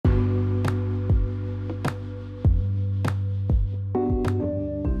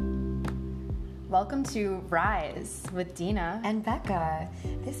Welcome to Rise with Dina and Becca.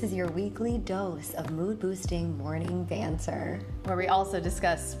 This is your weekly dose of mood-boosting morning banter, where we also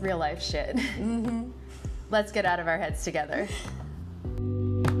discuss real life shit. Let's get out of our heads together.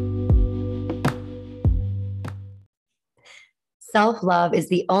 Self-love is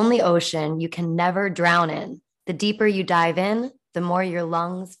the only ocean you can never drown in. The deeper you dive in, the more your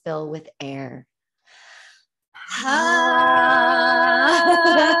lungs fill with air.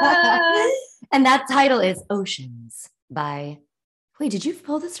 And that title is Oceans by... Wait, did you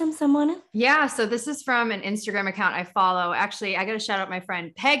pull this from someone? Yeah, so this is from an Instagram account I follow. Actually, I got to shout out my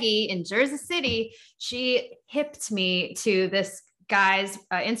friend Peggy in Jersey City. She hipped me to this guy's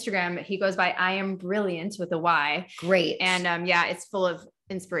Instagram. He goes by I Am Brilliant with a Y. Great. And yeah, it's full of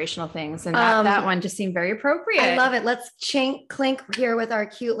inspirational things. And that one just seemed very appropriate. I love it. Let's clink here with our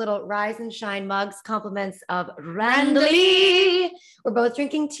cute little Rise and Shine mugs. Compliments of Randley. We're both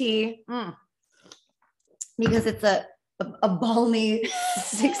drinking tea because it's a balmy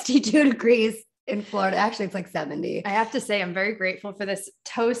 62 degrees in Florida. Actually, it's like 70. I have to say, I'm very grateful for this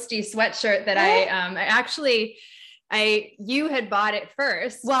toasty sweatshirt that you had bought it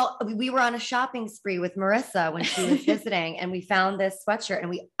first. Well, we were on a shopping spree with Marissa when she was visiting, and we found this sweatshirt,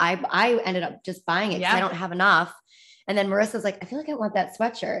 and I ended up just buying it because I don't have enough. And then Marissa's like, I feel like I want that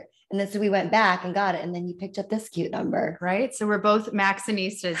sweatshirt. And then so we went back and got it. And then you picked up this cute number. Right. So we're both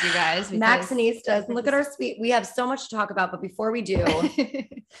Maxinistas, you guys. Maxinistas. And look at our sweet. We have so much to talk about, but before we do.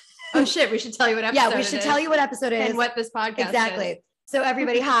 Oh shit. We should tell you what episode it is. Yeah, we should tell you what episode it is. And what this podcast is. So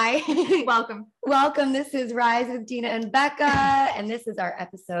everybody, hi. Welcome. Welcome. This is Rise with Dina and Becca. And this is our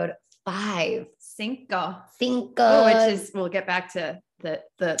episode 5. Cinco. Which is, we'll get back to the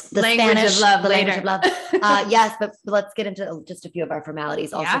language Spanish, of love, later. Language of love. Yes, but let's get into just a few of our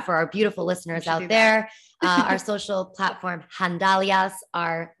formalities. Also for our beautiful listeners out there, our social platform handalias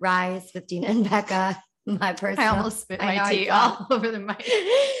are Rise with Dina and Becca. My personal. I almost spit my tea all over the mic.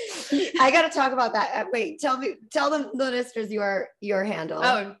 I got to talk about that. Wait, tell the listeners your handle.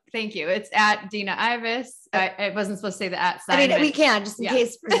 Oh, thank you. It's at Dina Ivis. I wasn't supposed to say the at sign. I mean, we can just in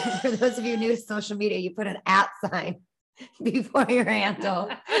case for those of you new to social media, you put an at sign before your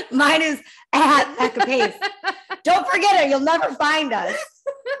handle. Mine is at Becca Pace. Don't forget it. You'll never find us.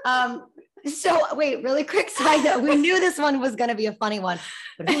 So wait, really quick side note. We knew this one was going to be a funny one,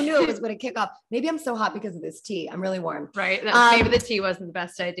 but who knew it was going to kick off? Maybe I'm so hot because of this tea. I'm really warm. Right. Maybe the tea wasn't the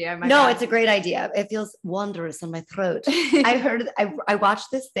best idea. It's a great idea. It feels wondrous on my throat. I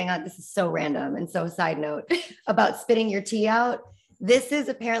watched this thing. This is so random. And so side note about spitting your tea out. This is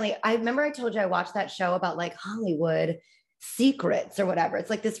apparently, I remember I told you I watched that show about like Hollywood secrets or whatever.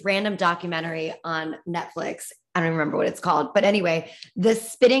 It's like this random documentary on Netflix. I don't remember what it's called, but anyway, the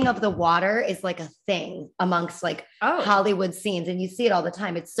spitting of the water is like a thing amongst like Hollywood scenes. And you see it all the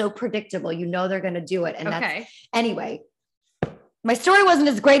time. It's so predictable. You know, they're going to do it. And anyway, my story wasn't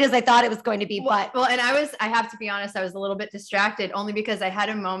as great as I thought it was going to be, but and I have to be honest, I was a little bit distracted only because I had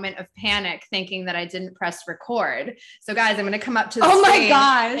a moment of panic thinking that I didn't press record. So guys, I'm going to come up to the screen my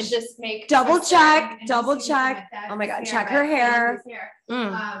gosh. and just make double check. Oh my God. Check her hair.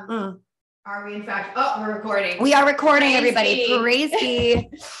 Are we in fact? Oh, we're recording. We are recording, everybody. Crazy.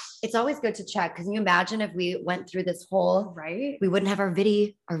 It's always good to check. Can you imagine if we went through this whole, we wouldn't have our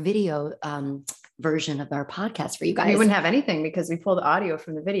video version of our podcast for you guys. We wouldn't have anything because we pulled audio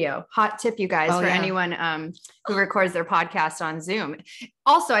from the video. Hot tip, you guys, anyone who records their podcast on Zoom.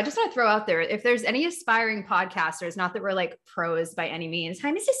 Also, I just want to throw out there, if there's any aspiring podcasters, not that we're like pros by any means.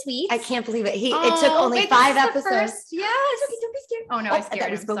 Hi, Mr. Sweet. I can't believe it. It took only 5 episodes. Yes. Don't be scared. Oh no, I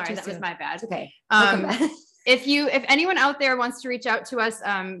scared him. Sorry, that was my bad. Okay. If anyone out there wants to reach out to us,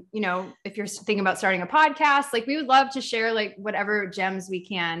 if you're thinking about starting a podcast, like we would love to share like whatever gems we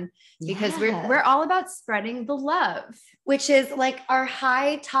can, because we're all about spreading the love, which is like our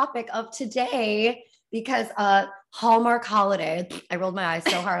high topic of today, because Hallmark holiday, I rolled my eyes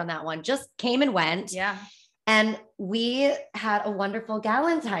so hard on that one, just came and went. Yeah. And we had a wonderful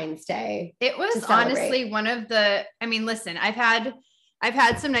Galentine's Day. It was honestly one of the, listen, I've had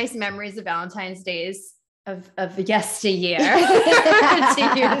some nice memories of Valentine's Days of yesteryear,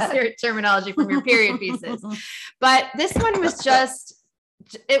 to use your terminology from your period pieces. But this one was just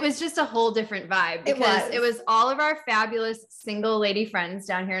a whole different vibe, because it was all of our fabulous single lady friends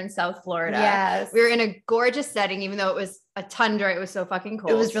down here in South Florida. Yes. We were in a gorgeous setting, even though it was a tundra. It was so fucking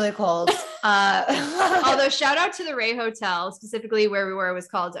cold. It was really cold. Although shout out to the Ray Hotel, specifically where we were, was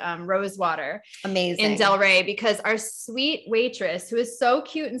called Rosewater. Amazing. In Del Rey, because our sweet waitress, who is so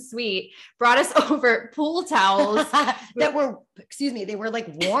cute and sweet, brought us over pool towels that were, they were like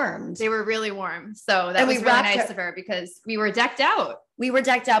warmed. They were really warm. So that was really nice of her because we were decked out. We were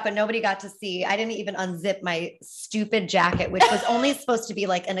decked out, but nobody got to see. I didn't even unzip my stupid jacket, which was only supposed to be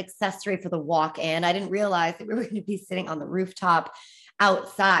like an accessory for the walk in. I didn't realize that we were going to be sitting on the rooftop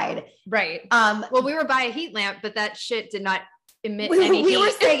outside. Right. Well, we were by a heat lamp, but that shit did not emit any heat. We were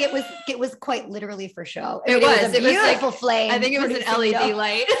saying it was quite literally for show. It was a beautiful like, flame. I think it was an LED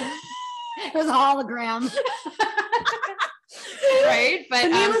light. It was a hologram. Right. But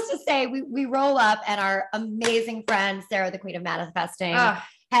needless to say, we roll up and our amazing friend, Sarah, the queen of manifesting,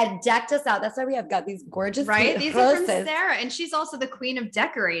 had decked us out. That's why we have got these gorgeous, right? These are from Sarah. And she's also the queen of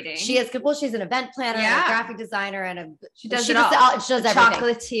decorating. She is good. Well, she's an event planner, and a graphic designer, and she does it all. She does everything.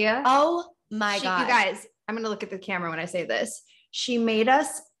 Chocolatier. Oh my God. You guys, I'm going to look at the camera when I say this. She made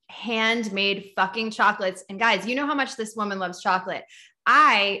us handmade fucking chocolates. And guys, you know how much this woman loves chocolate.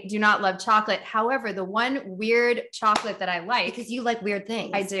 I do not love chocolate. However, the one weird chocolate that I like, because you like weird things,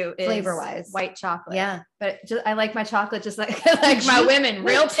 I do, flavor wise, white chocolate. Yeah, but I like my chocolate just like I like my women,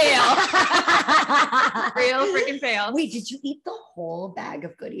 real pale, real freaking pale. Wait, did you eat the whole bag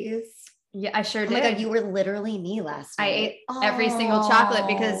of goodies? Yeah, I sure did. Oh my God, you were literally me last night. I ate every single chocolate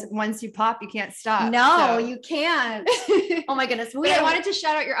because once you pop, you can't stop. No, you can't. Oh my goodness. I wanted to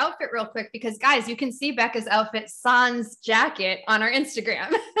shout out your outfit real quick because guys, you can see Becca's outfit, sans jacket, on our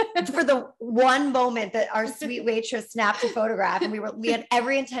Instagram. For the one moment that our sweet waitress snapped a photograph, and we had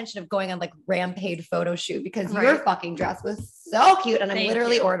every intention of going on like rampage photo shoot because your fucking dress was so cute, and I'm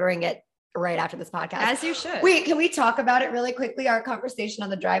literally ordering it right after this podcast. As you should. Wait, can we talk about it really quickly? Our conversation on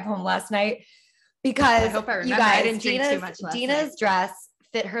the drive home last night, because I hope I remember. You guys, I didn't drink too much last Dina's night. Dress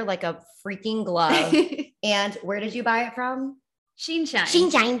fit her like a freaking glove. And where did you buy it from? Sheen Shine.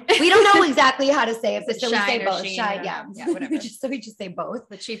 Sheen Shine. We don't know exactly how to say it, but so we Shine say or both. Sheen Shine, or- yeah. whatever. we just say both.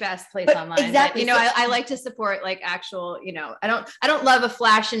 The cheap ass place But online. exactly. But, you know, I like to support like actual, you know, I don't love a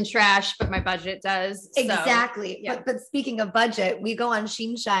flash and trash, but my budget does. So, Exactly. yeah. But speaking of budget, we go on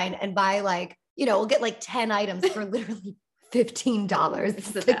Sheen Shine and buy like, you know, we'll get like 10 items for literally $15.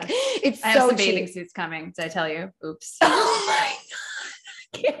 It's the like, best. it's I have so some cheap. bathing suits coming. Did I tell you? Oops. Oh my God.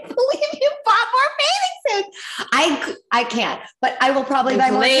 I can't believe you bought more bathing suits. I can't, but I will probably buy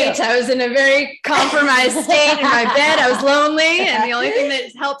more late. too. I was in a very compromised state in my bed. I was lonely, and the only thing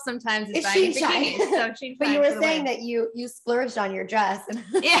that helps sometimes is It's buying Sheen Shine. bikinis. So Sheen But Shine you were for the saying win. that you splurged on your dress.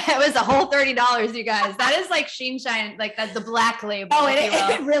 Yeah, it was a whole $30, you guys. That is like Sheen Shine, like that's the black label. Oh, if you will.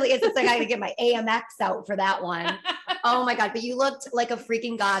 it really is. It's like I got to get my AMX out for that one. Oh my God. But you looked like a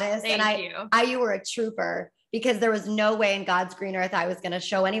freaking goddess. Thank you. You were a trooper, because there was no way in God's green earth I was going to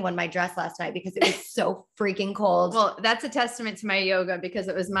show anyone my dress last night because it was so freaking cold. Well, that's a testament to my yoga because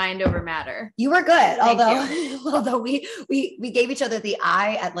it was mind over matter. You were good. Thank Although we gave each other the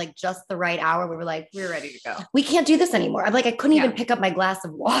eye at like just the right hour. We were like, We were ready to go. we can't do this anymore. I'm like, I couldn't even pick up my glass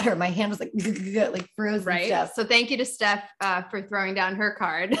of water. My hand was like, like frozen. Right. Stuff. So thank you to Steph for throwing down her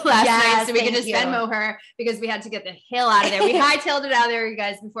card last night so we could just Venmo her because we had to get the hell out of there. We hightailed it out of there, you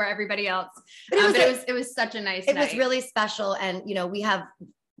guys, before everybody else. But it was such a nice night. It was really special. And, you know, we have,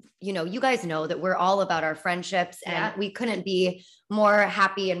 you know, you guys know that we're all about our friendships, and we couldn't be more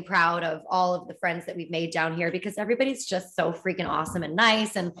happy and proud of all of the friends that we've made down here because everybody's just so freaking awesome and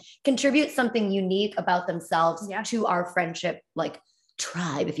nice and contribute something unique about themselves to our friendship, like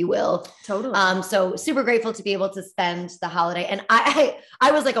tribe, if you will. Totally. So super grateful to be able to spend the holiday. And I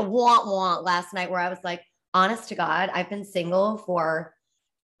was like a want last night where I was like, honest to God, I've been single for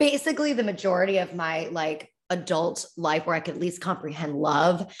basically the majority of my like adult life where I could at least comprehend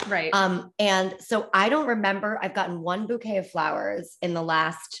love. Right. And so I don't remember, I've gotten one bouquet of flowers in the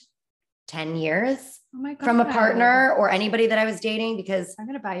last 10 years from a partner or anybody that I was dating, because I'm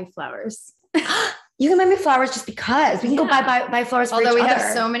going to buy you flowers. you can buy me flowers just because we can go buy flowers for Although each we other.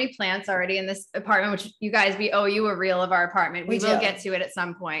 have so many plants already in this apartment, which you guys, we owe you a reel of our apartment. We will get to it at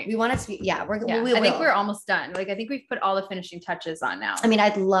some point. We want it to be, we I think we're almost done. Like, I think we've put all the finishing touches on now. I mean,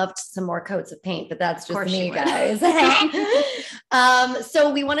 I'd loved some more coats of paint, but that's just me, guys.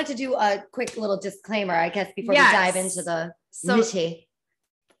 So we wanted to do a quick little disclaimer, I guess, before we dive into the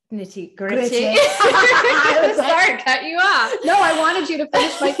nitty gritty. I was sorry, cut you off. No, I wanted you to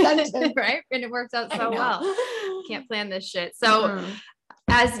finish my sentence. Right? And it worked out so well. Can't plan this shit. So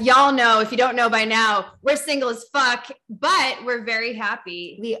as y'all know, if you don't know by now, we're single as fuck, but we're very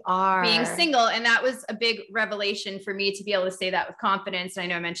happy. We are being single. And that was a big revelation for me to be able to say that with confidence. I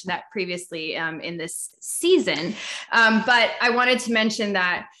know I mentioned that previously in this season. But I wanted to mention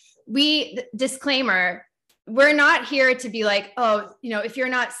that disclaimer, we're not here to be like, oh, if you're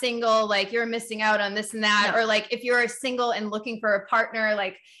not single, like you're missing out on this and that, or like if you're single and looking for a partner,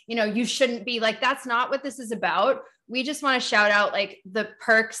 like, you shouldn't be like, that's not what this is about. We just want to shout out like the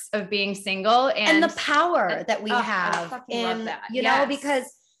perks of being single and the power that we have in, because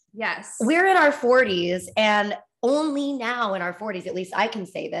we're in our 40s, and only now in our 40s, at least I can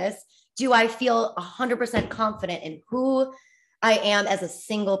say this, do I feel 100% confident in who I am as a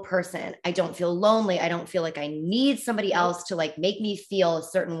single person. I don't feel lonely. I don't feel like I need somebody else to like make me feel a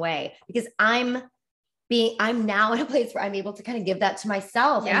certain way, because I'm now in a place where I'm able to kind of give that to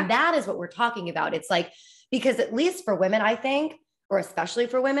myself. Yeah. And that is what we're talking about. It's like, because at least for women, I think, or especially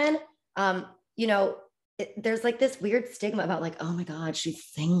for women, there's like this weird stigma about like, oh my God, she's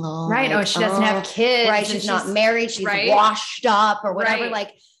single. Right. Like, oh, she doesn't have kids. Right. She's not married. She's washed up or whatever. Right.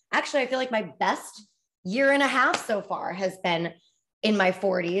 Like, actually, I feel like my best year and a half so far has been in my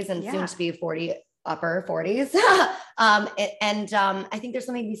 40s and soon to be 40, upper 40s. I think there's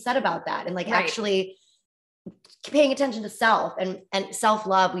something to be said about that. And like actually paying attention to self and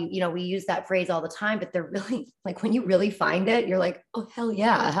self-love. We use that phrase all the time, but they're really like, when you really find it, you're like, oh, hell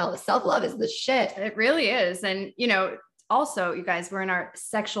yeah. Self-love is the shit. It really is. And, also, you guys, we're in our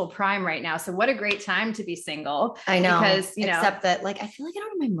sexual prime right now. So what a great time to be single. I know. Because, except that like, I feel like I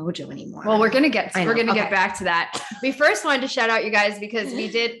don't have my mojo anymore. Well, we're going to get back to that. We first wanted to shout out you guys because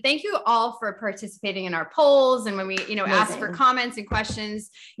thank you all for participating in our polls. And when we, asked for comments and questions,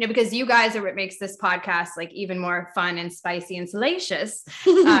 because you guys are what makes this podcast like even more fun and spicy and salacious.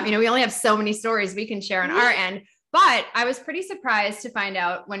 We only have so many stories we can share on our end. But I was pretty surprised to find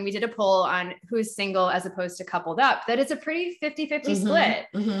out when we did a poll on who's single as opposed to coupled up, that it's a pretty 50-50 split.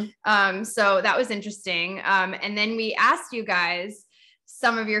 Mm-hmm. So that was interesting. And then we asked you guys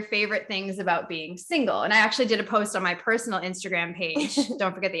some of your favorite things about being single. And I actually did a post on my personal Instagram page.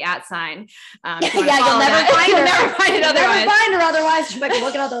 Don't forget the @ sign. You'll never find her. Never find it otherwise. Never find her otherwise. She's like,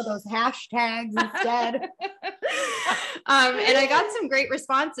 look at all those hashtags instead. And I got some great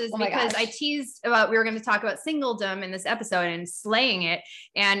responses because I teased about, we were going to talk about singledom in this episode and slaying it.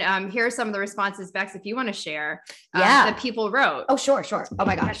 And here are some of the responses, Bex, if you want to share, that people wrote. Oh, sure. Oh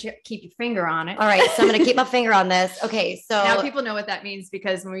my gosh. Keep your finger on it. All right. So I'm going to keep my finger on this. Okay. So now people know what that means,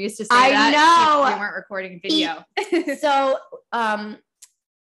 because when we used to say I know we weren't recording video. So,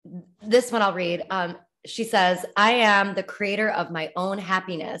 this one I'll read. She says, I am the creator of my own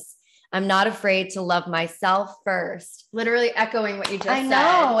happiness. I'm not afraid to love myself first. Literally echoing what you just said.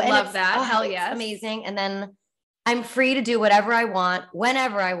 I know. Love that. Hell yes. Amazing. And then I'm free to do whatever I want,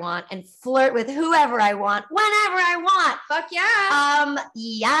 whenever I want, and flirt with whoever I want, whenever I want. Fuck yeah.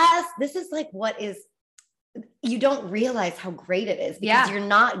 Yes. This is like you don't realize how great it is because you're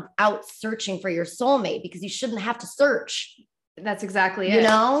not out searching for your soulmate, because you shouldn't have to search. That's exactly it.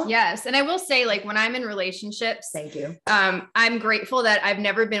 Yes. And I will say, like, when I'm in relationships, thank you. I'm grateful that I've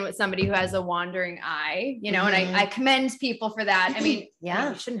never been with somebody who has a wandering eye, and I commend people for that. I mean,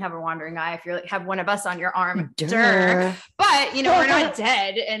 you shouldn't have a wandering eye if you're have one of us on your arm. But, we're not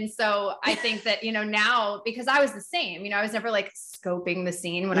dead. And so I think that, now, because I was the same, I was never like scoping the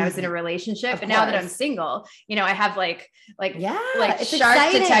scene when I was in a relationship. But now that I'm single, I have like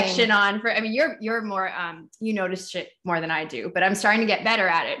shark detection on for, you're more, you notice shit more than I do, but I'm starting to get better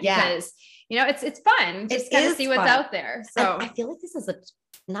at it because, it's fun just kind of see what's out there. So and I feel like this is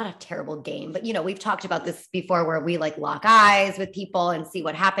not a terrible game, but we've talked about this before where we like lock eyes with people and see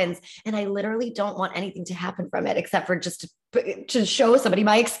what happens. And I literally don't want anything to happen from it except for just to show somebody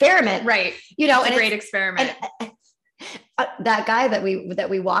my experiment. Right. It's a great experiment. That guy that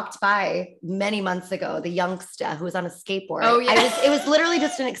we walked by many months ago, the youngster who was on a skateboard. Oh yeah. It was literally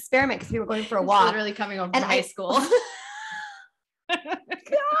just an experiment because we were going for a walk. Literally coming home from high school.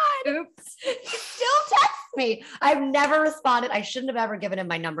 God, oops. He still texts me. I've never responded. I shouldn't have ever given him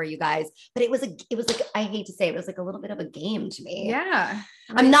my number, you guys. But it was like, I hate to say it was like a little bit of a game to me. Yeah.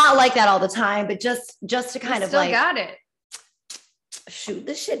 I'm not like that all the time, but just to kind of still like got it. Shoot,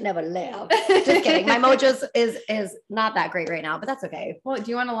 this shit never left. Just kidding. My mojo is not that great right now, but that's okay. Well, do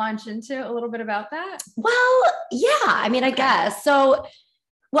you want to launch into a little bit about that? Well, yeah. I guess so.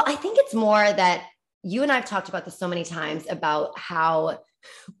 Well, I think it's more that you and I've talked about this so many times about how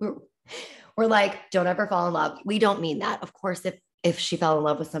we're like, don't ever fall in love. We don't mean that. Of course, if if she fell in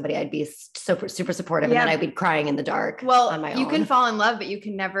love with somebody, I'd be super, super supportive. Yeah. And then I'd be crying in the dark on my own. You can fall in love, but you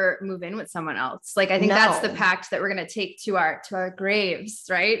can never move in with someone else. Like, I think that's the pact that we're going to take to our graves,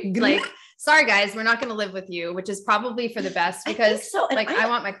 right? Like, sorry guys, we're not going to live with you, which is probably for the best, because I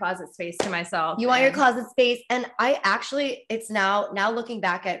want my closet space to myself. You want your closet space. And I actually, it's now looking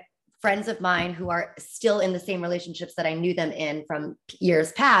back at friends of mine who are still in the same relationships that I knew them in from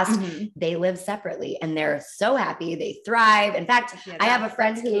years past, they live separately and they're so happy. They thrive. In fact, I have a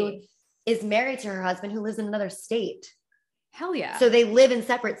friend who is married to her husband who lives in another state. Hell yeah. So they live in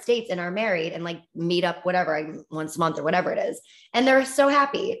separate states and are married and like meet up, whatever, once a month or whatever it is. And they're so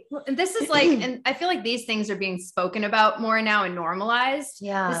happy. Well, and this is like, and I feel like these things are being spoken about more now and normalized.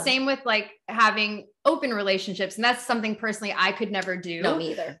 Yeah. The same with like having open relationships. And that's something personally I could never do. No,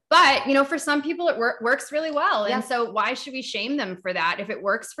 me either. But, you know, for some people it works really well. Yeah. And so why should we shame them for that? If it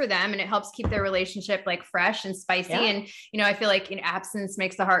works for them and it helps keep their relationship like fresh and spicy. Yeah. And, you know, I feel like absence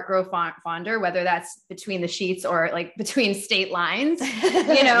makes the heart grow fonder, whether that's between the sheets or like between state lines,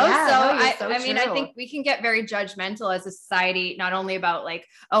 you know? I mean, I think we can get very judgmental as a society, not only about like,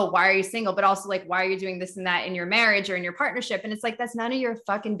 oh, why are you single, but also like, why are you doing this and that in your marriage or in your partnership? And it's like, that's none of your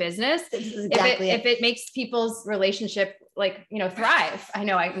fucking business. If it makes people's relationship like, you know, thrive. I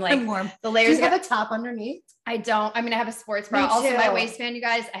know I'm like warm. The layers. Do you have a top underneath? I don't. I mean, I have a sports bra. Also, my waistband, you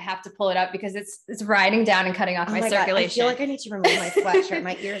guys, I have to pull it up because it's riding down and cutting off my circulation. God, I feel like I need to remove my sweatshirt.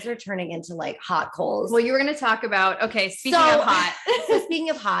 My ears are turning into like hot coals. Well, you were going to talk about, speaking of hot. So speaking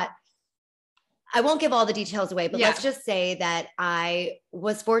of hot, I won't give all the details away, but let's just say that I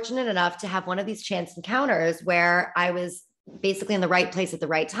was fortunate enough to have one of these chance encounters where I was basically in the right place at the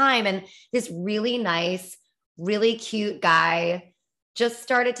right time. And this really nice, really cute guy just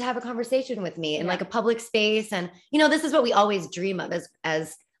started to have a conversation with me in like a public space. And, you know, this is what we always dream of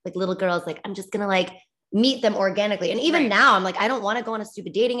as like little girls, like, I'm just going to like meet them organically. And even now I'm like, I don't want to go on a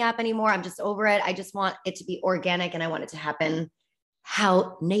stupid dating app anymore. I'm just over it. I just want it to be organic. And I want it to happen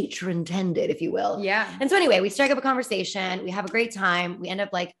how nature intended, if you will. Yeah. And so anyway, we strike up a conversation. We have a great time. We end up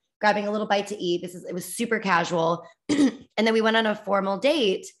like grabbing a little bite to eat. It was super casual. And then we went on a formal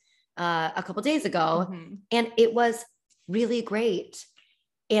date a couple days ago, and it was really great.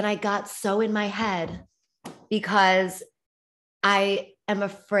 And I got so in my head because I am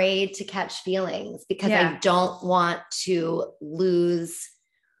afraid to catch feelings because I don't want to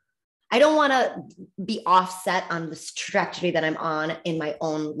be offset on this trajectory that I'm on in my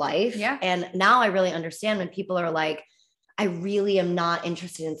own life. Yeah. And now I really understand when people are like, I really am not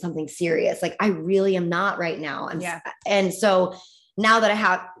interested in something serious. Like I really am not right now. And so now that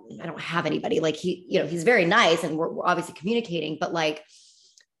I don't have anybody, like he's very nice and we're obviously communicating, but like,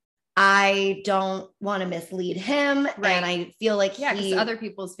 I don't want to mislead him. Right. And I feel like because other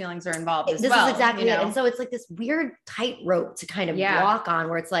people's feelings are involved as this well. Is exactly it. And so it's like this weird tightrope to kind of walk on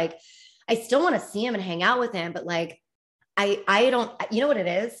where it's like, I still want to see him and hang out with him, but like, I don't, you know what it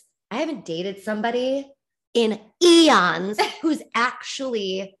is? I haven't dated somebody in eons who's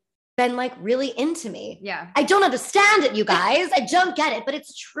actually been like really into me. Yeah. I don't understand it, you guys. I don't get it, but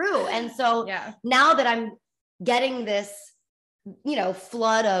it's true. And so now that I'm getting this, you know,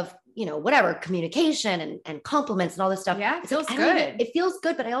 flood of, you know, whatever communication and compliments and all this stuff. Yeah. It feels good. It feels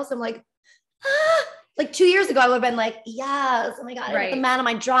good. But I also am like, like 2 years ago, I would have been like, yes, oh my God, I'm the man of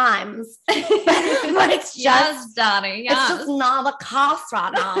my dreams. But it's just, Donnie, it's just not the cost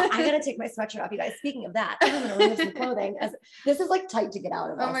right now. I got to take my sweatshirt off, you guys. Speaking of that, I'm going to remove some clothing. This is like tight to get out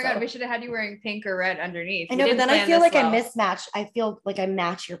of. Oh my God, we should have had you wearing pink or red underneath. I know, but then I feel like I mismatch. I feel like I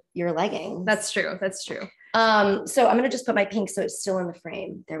match your leggings. That's true. That's true. So I'm going to just put my pink so it's still in the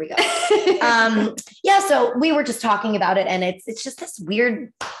frame. There we go. So we were just talking about it, and it's just this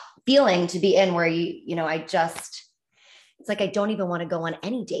weird feeling to be in where you know, it's like, I don't even want to go on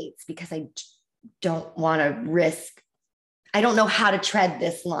any dates because I don't want to risk. I don't know how to tread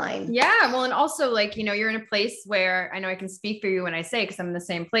this line. Yeah. Well, and also like, you know, you're in a place where I know I can speak for you when I say, cause I'm in the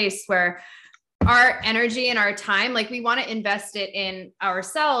same place where our energy and our time, like we want to invest it in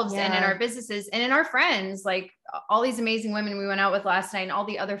ourselves and in our businesses and in our friends, like all these amazing women we went out with last night and all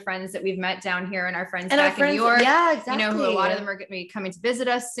the other friends that we've met down here and our friends back in New York. Yeah, exactly. You know, who a lot of them are going to be coming to visit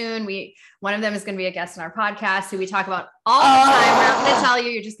us soon. One of them is going to be a guest on our podcast who we talk about all the time. We're not going to tell you,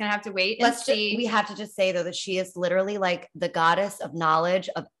 you're just going to have to wait and see. We have to just say though, that she is literally like the goddess of knowledge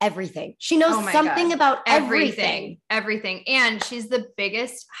of everything. She knows something about everything. And she's the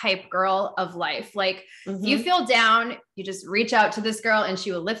biggest hype girl of life. Like if you feel down, you just reach out to this girl and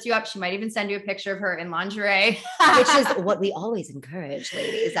she will lift you up. She might even send you a picture of her in lingerie, which is what we always encourage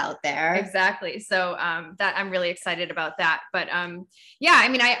ladies out there. Exactly. So that I'm really excited about that. But I mean,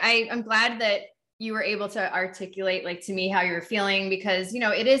 I'm glad that, you were able to articulate like to me how you're feeling, because,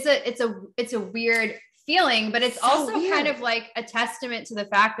 it's a weird feeling, but it's so also weird. Kind of like a testament to the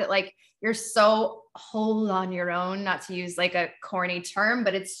fact that like you're so whole on your own, not to use like a corny term,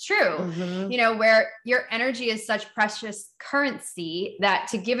 but it's true, where your energy is such precious currency that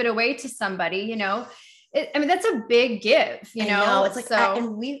to give it away to somebody, that's a big give, It's like,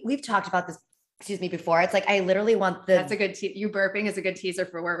 and we've talked about this, before. It's like, I literally want that's a good, you burping is a good teaser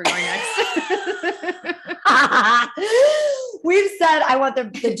for where we're going next. We've said, I want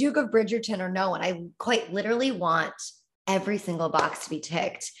the Duke of Bridgerton or no one. I quite literally want every single box to be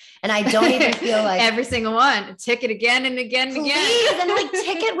ticked. And I don't even feel like every single one, tick it again and again and again. Please, and like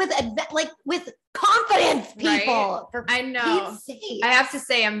tick it with confidence, people. Right? I know. I have to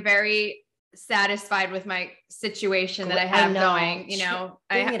say, I'm very satisfied with my situation that I have going.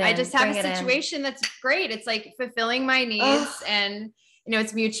 I just have a situation that's great. It's like fulfilling my needs, and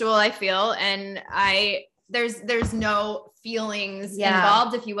it's mutual, I feel, and there's no feelings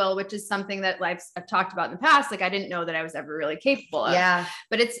involved, if you will, which is something that I've talked about in the past. Like I didn't know that I was ever really capable of. Yeah.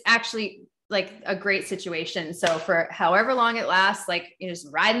 But it's actually like a great situation. So for however long it lasts, like just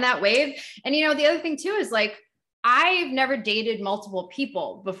riding that wave. And the other thing too is like I've never dated multiple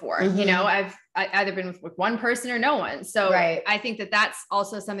people before. I've either been with one person or no one. So I think that that's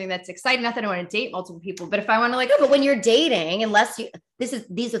also something that's exciting. Not that I want to date multiple people, but if I want to but when you're dating,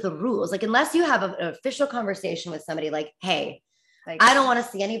 these are the rules. Like, unless you have an official conversation with somebody, like, hey, I don't want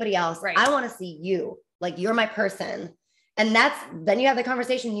to see anybody else. Right. I want to see you. Like, you're my person. And then you have the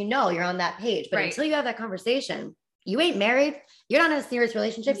conversation, you're on that page. But until you have that conversation, you ain't married. You're not in a serious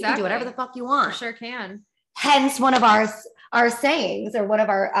relationship. Exactly. You can do whatever the fuck you want. For sure can. Hence one of our sayings, or one of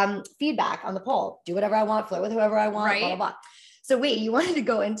our feedback on the poll: do whatever I want, flirt with whoever I want, blah, blah, blah. So you wanted to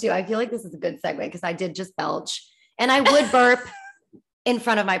go into, I feel like this is a good segue because I did just belch and I would burp in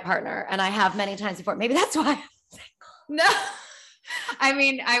front of my partner. And I have many times before. Maybe that's why. No, I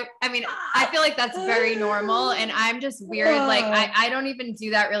feel like that's very normal, and I'm just weird. Like I don't even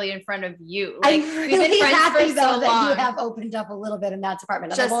do that really in front of you. Like I'm really we've been friends for so long. That you have opened up a little bit in that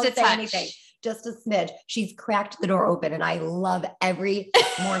department. Just I won't a say touch. Anything. Just a smidge. She's cracked the door open and I love every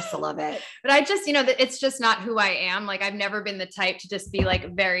morsel of it. But I just, that it's just not who I am. Like I've never been the type to just be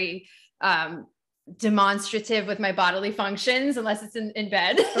like very demonstrative with my bodily functions unless it's in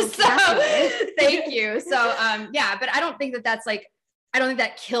bed. Okay. So thank you. So but I don't think that's like, I don't think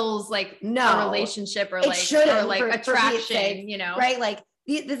that kills like a relationship or attraction, right? Like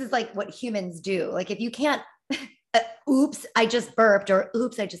this is like what humans do. Like if you can't, oops, I just burped, or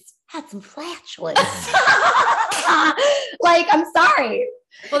oops, I just had some flatulence. Like, I'm sorry.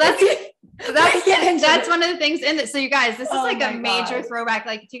 Well, that's one of the things in it. So you guys, this is like a major throwback.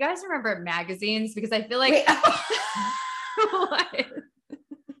 Like, do you guys remember magazines? Because I feel like,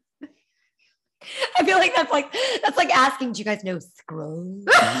 I feel like that's like asking, do you guys know Scrolls?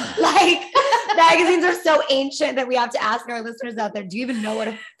 Like magazines are so ancient that we have to ask our listeners out there, do you even know what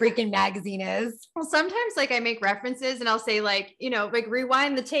a freaking magazine is? Well, sometimes like I make references and I'll say like, like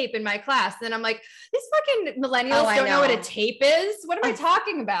rewind the tape in my class. Then I'm like, these fucking millennials don't know what a tape is. What am I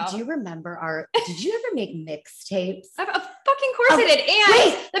talking about? Do you remember did you ever make mixtapes? Of fucking course I did.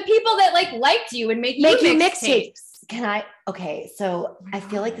 And the people that like liked you and make you mixtapes. So I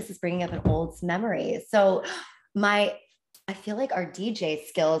feel like this is bringing up an old memory. So I feel like our DJ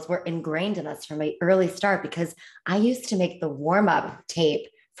skills were ingrained in us from an early start, because I used to make the warm-up tape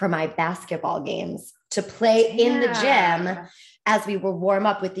for my basketball games to play in the gym as we were warm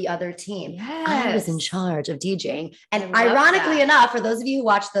up with the other team. Yes. I was in charge of DJing. And ironically enough, for those of you who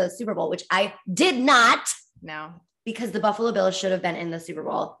watched the Super Bowl, which I did not. No. Because the Buffalo Bills should have been in the Super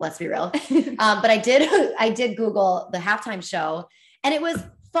Bowl. Let's be real. But I did Google the halftime show, and it was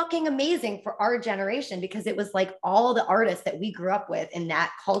fucking amazing for our generation, because it was like all the artists that we grew up with in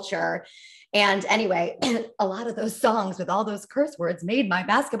that culture. And anyway, a lot of those songs with all those curse words made my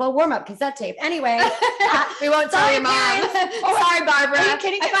basketball warm-up cassette tape. Anyway, we won't tell your mom. Sorry, Barbara. Are you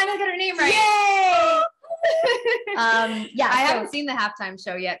kidding? I finally got her name right. Yay! I haven't seen the halftime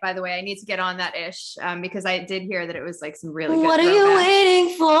show yet, by the way. I need to get on that ish because I did hear that it was like some really good. What are you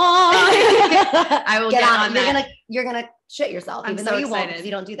waiting for? I will get on that. You're gonna shit yourself. I'm even so though you excited. won't, because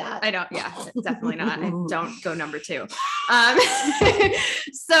you don't do that. I don't. Yeah, definitely not. I don't go number 2.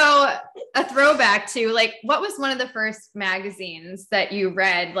 So a throwback to like, what was one of the first magazines that you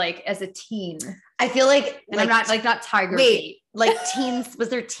read like as a teen? I feel like, and I'm not Tiger Beat. Like teens, was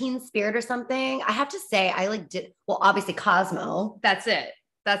there Teen Spirit or something? I have to say, I obviously Cosmo. That's it.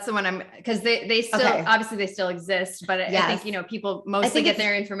 That's the one because they still, obviously they still exist, but I think, you know, people mostly get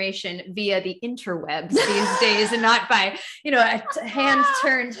their information via the interwebs these days and not by, you know, a hand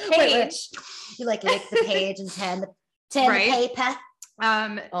turned page. Wait. You like lick the page and turn the paper.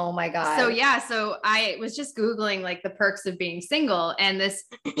 Oh my God. So I was just Googling like the perks of being single, and this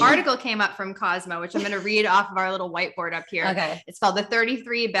article came up from Cosmo, which I'm going to read off of our little whiteboard up here. Okay. It's called the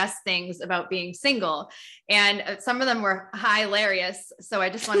 33 best things about being single. And some of them were hilarious. So I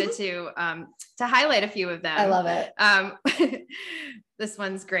just wanted to highlight a few of them. I love it. This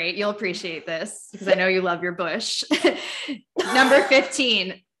one's great. You'll appreciate this because I know you love your bush. Number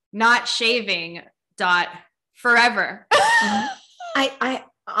 15, not shaving forever. I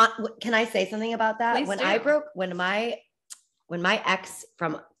can I say something about that? Please do. When my ex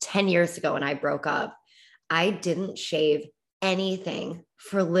from 10 years ago and I broke up, I didn't shave anything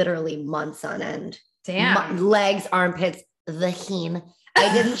for literally months on end. Damn. Legs, armpits, vagina.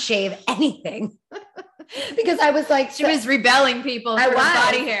 I didn't shave anything because I was like, she was rebelling people for her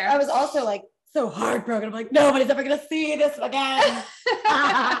body hair. I was also like so heartbroken. I'm like, nobody's ever going to see this again.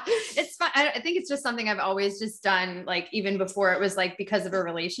 It's fun. I think it's just something I've always just done. Like even before it was like because of a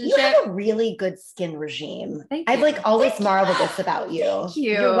relationship. You have a really good skin regime. I've like always marveled this about you. Thank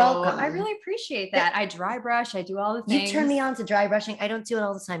you. You're welcome. I really appreciate that. I dry brush. I do all the things. You turn me on to dry brushing. I don't do it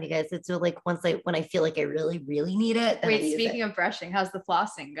all the time, you guys. It's like when I feel like I really, really need it. Wait, speaking of brushing, how's the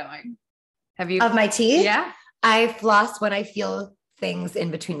flossing going? Have you of my teeth? Yeah. I floss when I feel things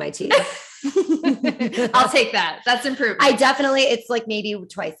in between my teeth. I'll take that. That's improvement. It's like maybe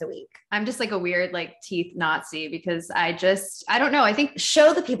twice a week. I'm just like a weird like teeth Nazi because I don't know. I think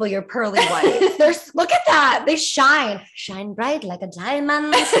show the people your pearly whites. Look at that. They shine bright like a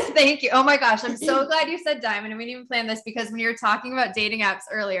diamond. Thank you. Oh my gosh. I'm so glad you said diamond. And we didn't even plan this because when you were talking about dating apps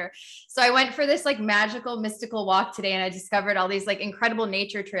earlier. So I went for this like magical, mystical walk today and I discovered all these like incredible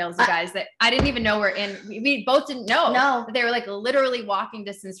nature trails, you guys, that I didn't even know were in. We both didn't know. No. They were like literally walking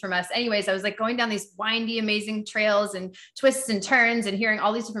distance from us. Anyways, I was like going down these windy, amazing trails and twists and turns and hearing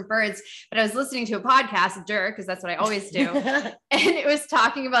all these different birds. But I was listening to a podcast, because that's what I always do. And it was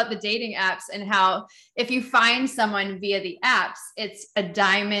talking about the dating apps and how if you find someone via the apps, it's a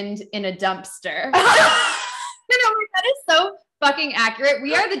diamond in a dumpster. And I'm like, that is so fucking accurate.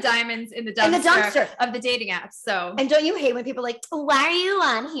 We are the diamonds in the dumpster of the dating apps. So, and don't you hate when people are like, why are you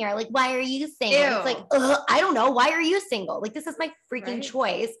on here? Like, why are you single? It's like, I don't know. Why are you single? Like, this is my freaking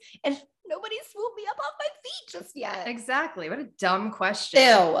choice. And nobody swooped me up off my feet just yet. Exactly. What a dumb question.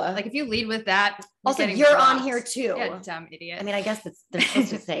 Ew. Like if you lead with that. Also, you're on here too. Yeah, dumb idiot. I mean, I guess they're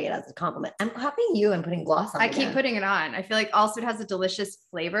supposed to say it as a compliment. I'm copying you and putting gloss on. I keep putting it on. I feel like also it has a delicious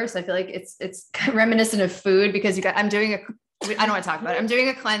flavor. So I feel like it's reminiscent of food because I don't want to talk about it. I'm doing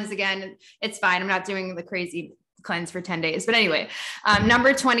a cleanse again. It's fine. I'm not doing the crazy cleanse for 10 days. But anyway,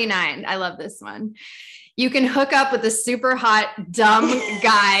 number 29. I love this one. You can hook up with a super hot, dumb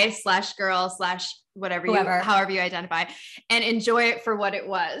guy / girl / whatever, however you identify, and enjoy it for what it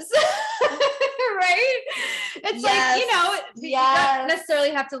was. Right? It's like, you don't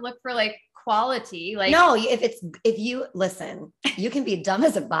necessarily have to look for like quality. Like, no, if you listen, you can be dumb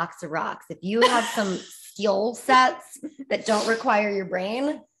as a box of rocks. If you have some skill sets that don't require your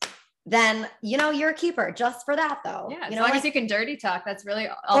brain, then you're a keeper just for that though. Yeah, as long as you can dirty talk, that's really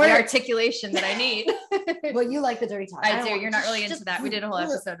all the articulation that I need. Well, you like the dirty talk. I do. You're not really into that. We did a whole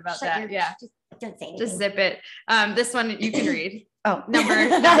episode about that. Yeah. Don't say anything. Just zip it. This one you can read. Oh,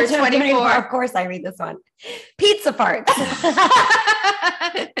 number 24. Of course I read this one. Pizza farts.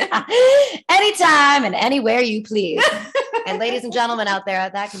 Anytime and anywhere you please. And ladies and gentlemen out there,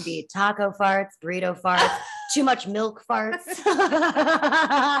 that can be taco farts, burrito farts, too much milk farts.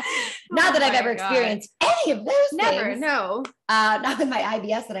 Not that I've ever experienced any of those things. No. Not with my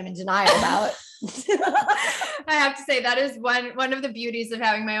IBS that I'm in denial about. I have to say that is one of the beauties of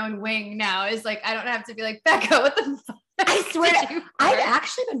having my own wing now is like, I don't have to be like, Becca, what the fuck? I swear, I've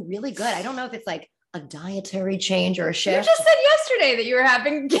actually been really good. I don't know if it's like a dietary change or a shift. You just said yesterday that you were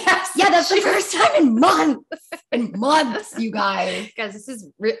having gas. Yeah, that's the first time in months, you guys. Guys, this is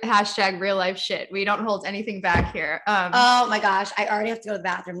hashtag real life shit. We don't hold anything back here. Oh my gosh, I already have to go to the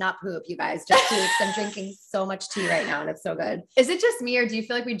bathroom, not poop, you guys. Just tea. I'm drinking so much tea right now, and it's so good. Is it just me, or do you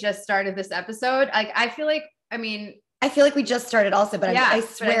feel like we just started this episode? Like, I feel like we just started also, but I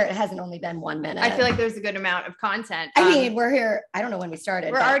swear it hasn't only been 1 minute. I feel like there's a good amount of content. I mean, we're here. I don't know when we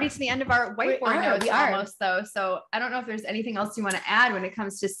started. We're already to the end of our whiteboard notes almost though. So I don't know if there's anything else you want to add when it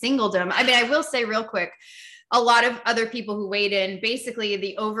comes to singledom. I mean, I will say real quick, a lot of other people who weighed in, basically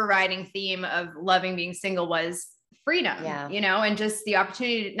the overriding theme of loving being single was freedom, and just the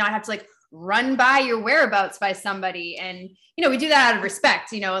opportunity to not have to like run by your whereabouts by somebody. And, you know, we do that out of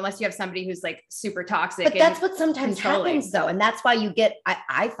respect, you know, unless you have somebody who's like super toxic. But that's what sometimes happens though. And that's why you get,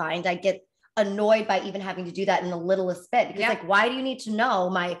 I find I get annoyed by even having to do that in the littlest bit, because like, why do you need to know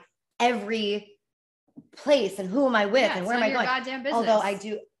my every place and who am I with and where am I going? Goddamn business. Although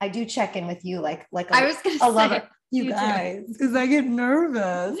I do check in with you like I was gonna a say, lover. You guys, because I get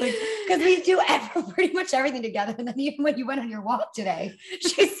nervous. Like, because we do pretty much everything together. And then even when you went on your walk today,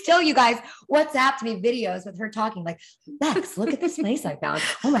 she still, you guys, WhatsApped me videos with her talking like, Lex, look at this place I found.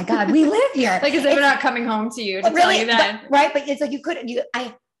 Oh my God, we live here. Like as if we're not coming home to you to tell you that. Right. But it's like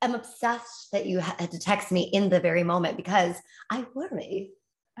I am obsessed that you had to text me in the very moment because I worry.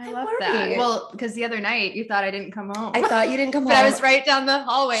 I love that. Well, because the other night you thought I didn't come home. I thought you didn't come home. But I was right down the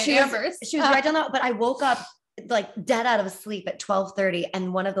hallway. She was right down the, but I woke up like dead out of sleep at 12:30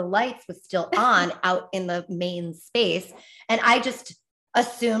 and one of the lights was still on out in the main space. And I just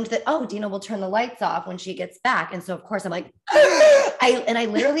assumed that, oh, Dina will turn the lights off when she gets back. And so of course I'm like, I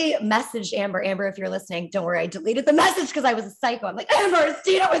literally messaged Amber, if you're listening, don't worry. I deleted the message because I was a psycho. I'm like, Amber, is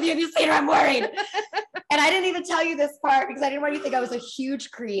Dina with you? Have you seen her? I'm worried. And I didn't even tell you this part because I didn't want you to think I was a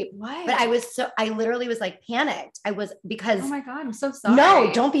huge creep. Why? But I literally was like panicked. Because oh my God, I'm so sorry. No,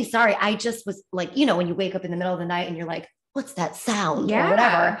 don't be sorry. I just was like, you know, when you wake up in the middle of the night and you're like, what's that sound or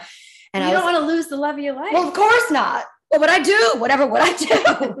whatever. And you don't want to lose the love of your life. Well, of course not. Well, what I do.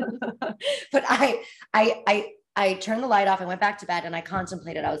 But I turned the light off and went back to bed and I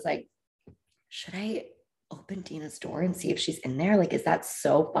contemplated. I was like, should I open Dina's door and see if she's in there? Like, is that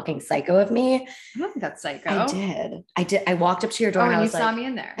so fucking psycho of me? I don't think that's psycho. I did. I walked up to your door and I was you saw me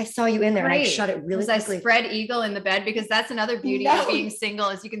in there. I saw you in there. Great. And I shut it really quickly. I spread eagle in the bed because that's another beauty of being single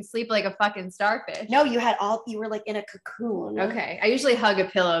is you can sleep like a fucking starfish. No, you were like in a cocoon. Okay. I usually hug a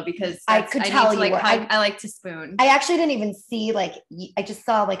pillow because I could tell you I like to spoon. I actually didn't even see I just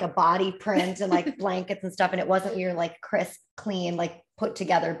saw like a body print and like blankets and stuff. And it wasn't your like crisp, clean, like put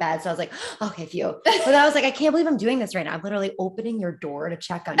together bed. So I was like, okay, phew. But I was like, I can't believe I'm doing this right now. I'm literally opening your door to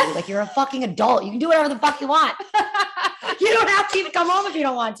check on you. Like you're a fucking adult. You can do whatever the fuck you want. You don't have to even come home if you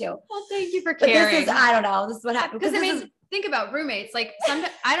don't want to. Well, thank you for caring. I don't know. This is what happened. Because think about roommates. Like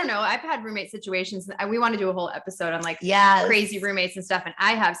I don't know. I've had roommate situations. We want to do a whole episode on like crazy roommates and stuff. And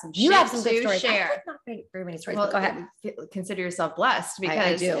I have some you have some good stories. Share. Not roommate stories. Well, go ahead. Consider yourself blessed because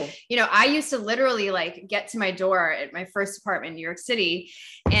I do. You know, I used to literally like get to my door at my first apartment in New York City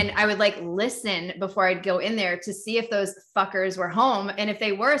and I would like listen before I'd go in there to see if those fuckers were home. And if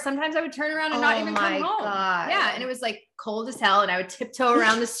they were, sometimes I would turn around and not even come home. God. Yeah. And it was like cold as hell. And I would tiptoe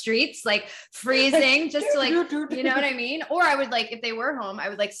around the streets, like freezing just to like, you know what I mean? Or I would like, if they were home, I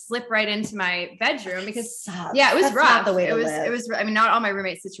would like slip right into my bedroom because it was rough. The way it was, I mean, not all my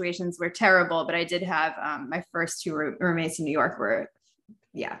roommate situations were terrible, but I did have my first two roommates in New York were,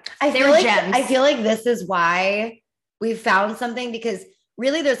 they were gems. I feel like this is why we found something because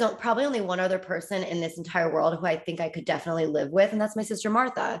really there's probably only one other person in this entire world who I think I could definitely live with. And that's my sister,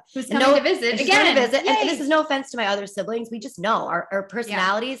 Martha. Who's coming to visit again. And this is no offense to my other siblings. We just know our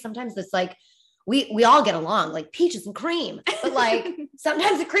personalities. Sometimes it's like, we all get along like peaches and cream, but like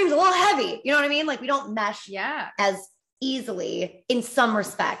sometimes the cream's a little heavy. You know what I mean? Like we don't mesh as easily in some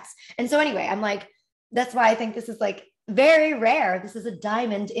respects. And so anyway, I'm like, that's why I think this is like very rare. This is a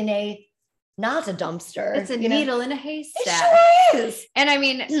diamond in not a dumpster. It's a needle in a haystack. It sure is. And I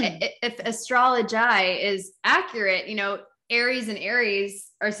mean, if astrology is accurate, you know, Aries and Aries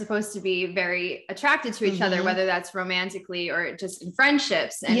are supposed to be very attracted to each other, whether that's romantically or just in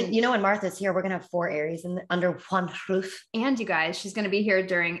friendships. And you know, when Martha's here, we're going to have 4 Aries under one roof. And you guys, she's going to be here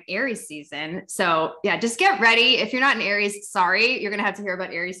during Aries season. So yeah, just get ready. If you're not in Aries, sorry, you're going to have to hear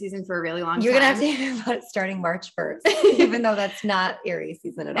about Aries season for a really long time. You're going to have to hear about it starting March 1st, even though that's not Aries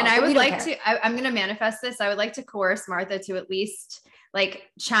season at all. And I would like I'm going to manifest this. I would like to coerce Martha to at least like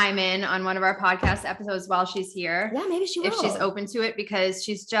chime in on one of our podcast episodes while she's here. Yeah, maybe she will. If she's open to it, because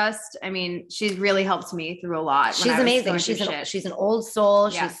she's just, I mean, she's really helped me through a lot. She's amazing. She's an old soul.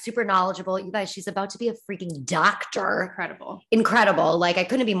 She's super knowledgeable. You guys, she's about to be a freaking doctor. Incredible. Like I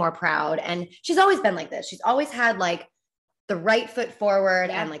couldn't be more proud. And she's always been like this. She's always had like the right foot forward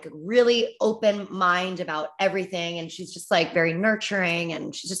and like a really open mind about everything. And she's just like very nurturing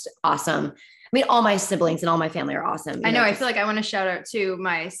and she's just awesome. I mean, all my siblings and all my family are awesome. I know. I feel like I want to shout out to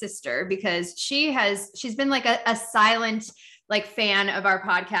my sister because she's been like a silent like fan of our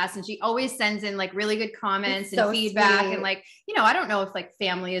podcast. And she always sends in like really good comments and feedback. Sweet. And like, you know, I don't know if like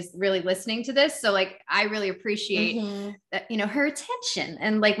family is really listening to this. So like, I really appreciate that, you know, her attention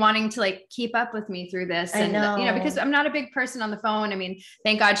and like wanting to like keep up with me through this. And, you know, because I'm not a big person on the phone. I mean,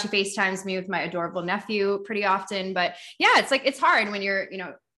 thank God she FaceTimes me with my adorable nephew pretty often, but yeah, it's like, it's hard when you're, you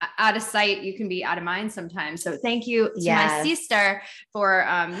know, out of sight, you can be out of mind sometimes. So thank you to my sister for,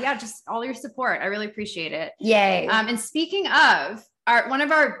 just all your support. I really appreciate it. Yay. And speaking of, one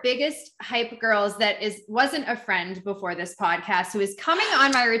of our biggest hype girls that wasn't a friend before this podcast, who is coming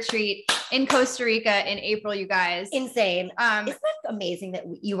on my retreat in Costa Rica in April, you guys. Insane. Isn't that amazing that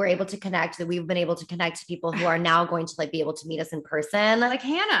you were able to connect, that we've been able to connect to people who are now going to like be able to meet us in person? Like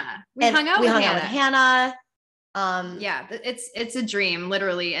Hannah. We hung out with Hannah. It's a dream,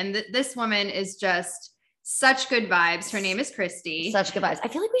 literally. And this woman is just such good vibes. Her name is Christy. Such good vibes. I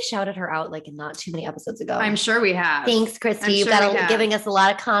feel like we shouted her out like not too many episodes ago. I'm sure we have. Thanks, Christy. You've got giving us a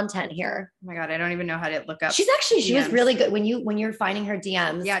lot of content here. Oh my God, I don't even know how to look up. She was really good when you're finding her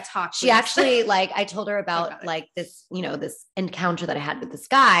DMs. Yeah, talk. She actually like, I told her about like this, this encounter that I had with this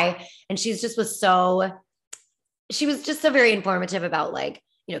guy, and she was just so very informative about like,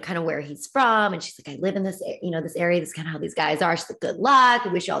 kind of where he's from. And she's like, I live in this, this area. This is kind of how these guys are. She's like, good luck. I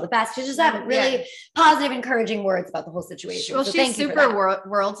wish you all the best. She's just having really positive, encouraging words about the whole situation. Well, she's super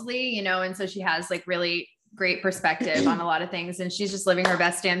worldly, and so she has like really great perspective on a lot of things. And she's just living her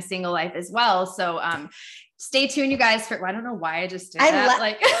best damn single life as well. So stay tuned, you guys, for, I don't know why I just did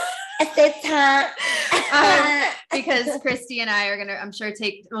that. Because Christy and I are going to, I'm sure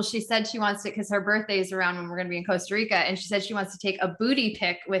she said she wants to, because her birthday is around when we're going to be in Costa Rica. And she said she wants to take a booty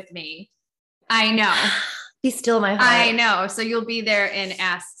pic with me. I know. Be still my heart. I know. So you'll be there in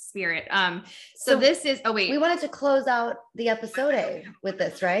ass spirit. So this is, we wanted to close out the episode with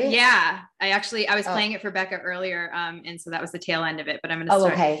this, right? Yeah. I was playing it for Becca earlier. And so that was the tail end of it, but I'm going to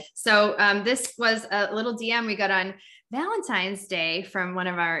start. Okay. So this was a little DM we got on Valentine's Day from one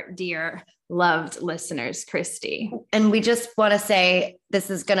of our dear loved listeners, Christy. And we just want to say, this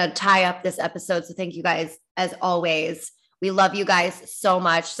is going to tie up this episode. So thank you guys, as always. We love you guys so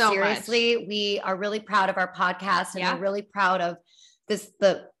much. Seriously, we are really proud of our podcast, and we're really proud of this,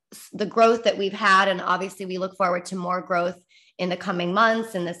 the growth that we've had. And obviously we look forward to more growth in the coming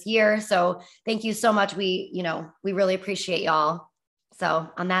months and this year. So thank you so much. We really appreciate y'all. So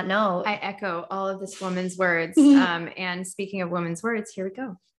on that note, I echo all of this woman's words. And speaking of women's words, here we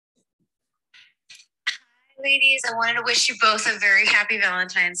go. Hi, ladies. I wanted to wish you both a very happy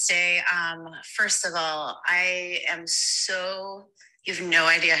Valentine's Day. First of all, you have no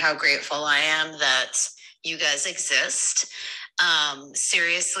idea how grateful I am that you guys exist.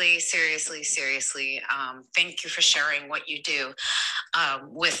 Seriously. Thank you for sharing what you do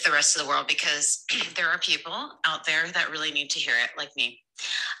with the rest of the world, because there are people out there that really need to hear it, like me.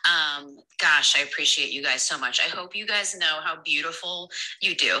 Gosh, I appreciate you guys so much. I hope you guys know how beautiful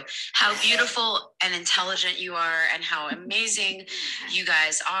you do, how beautiful and intelligent you are, and how amazing you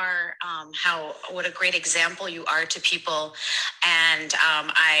guys are, what a great example you are to people. And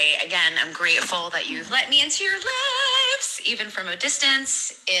I'm grateful that you've let me into your lives, even from a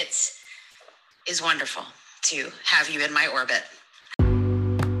distance. It is wonderful to have you in my orbit.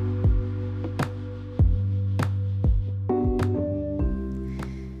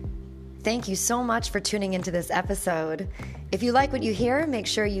 Thank you so much for tuning into this episode. If you like what you hear, make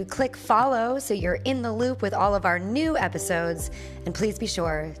sure you click follow so you're in the loop with all of our new episodes. And please be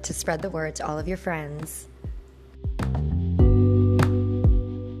sure to spread the word to all of your friends.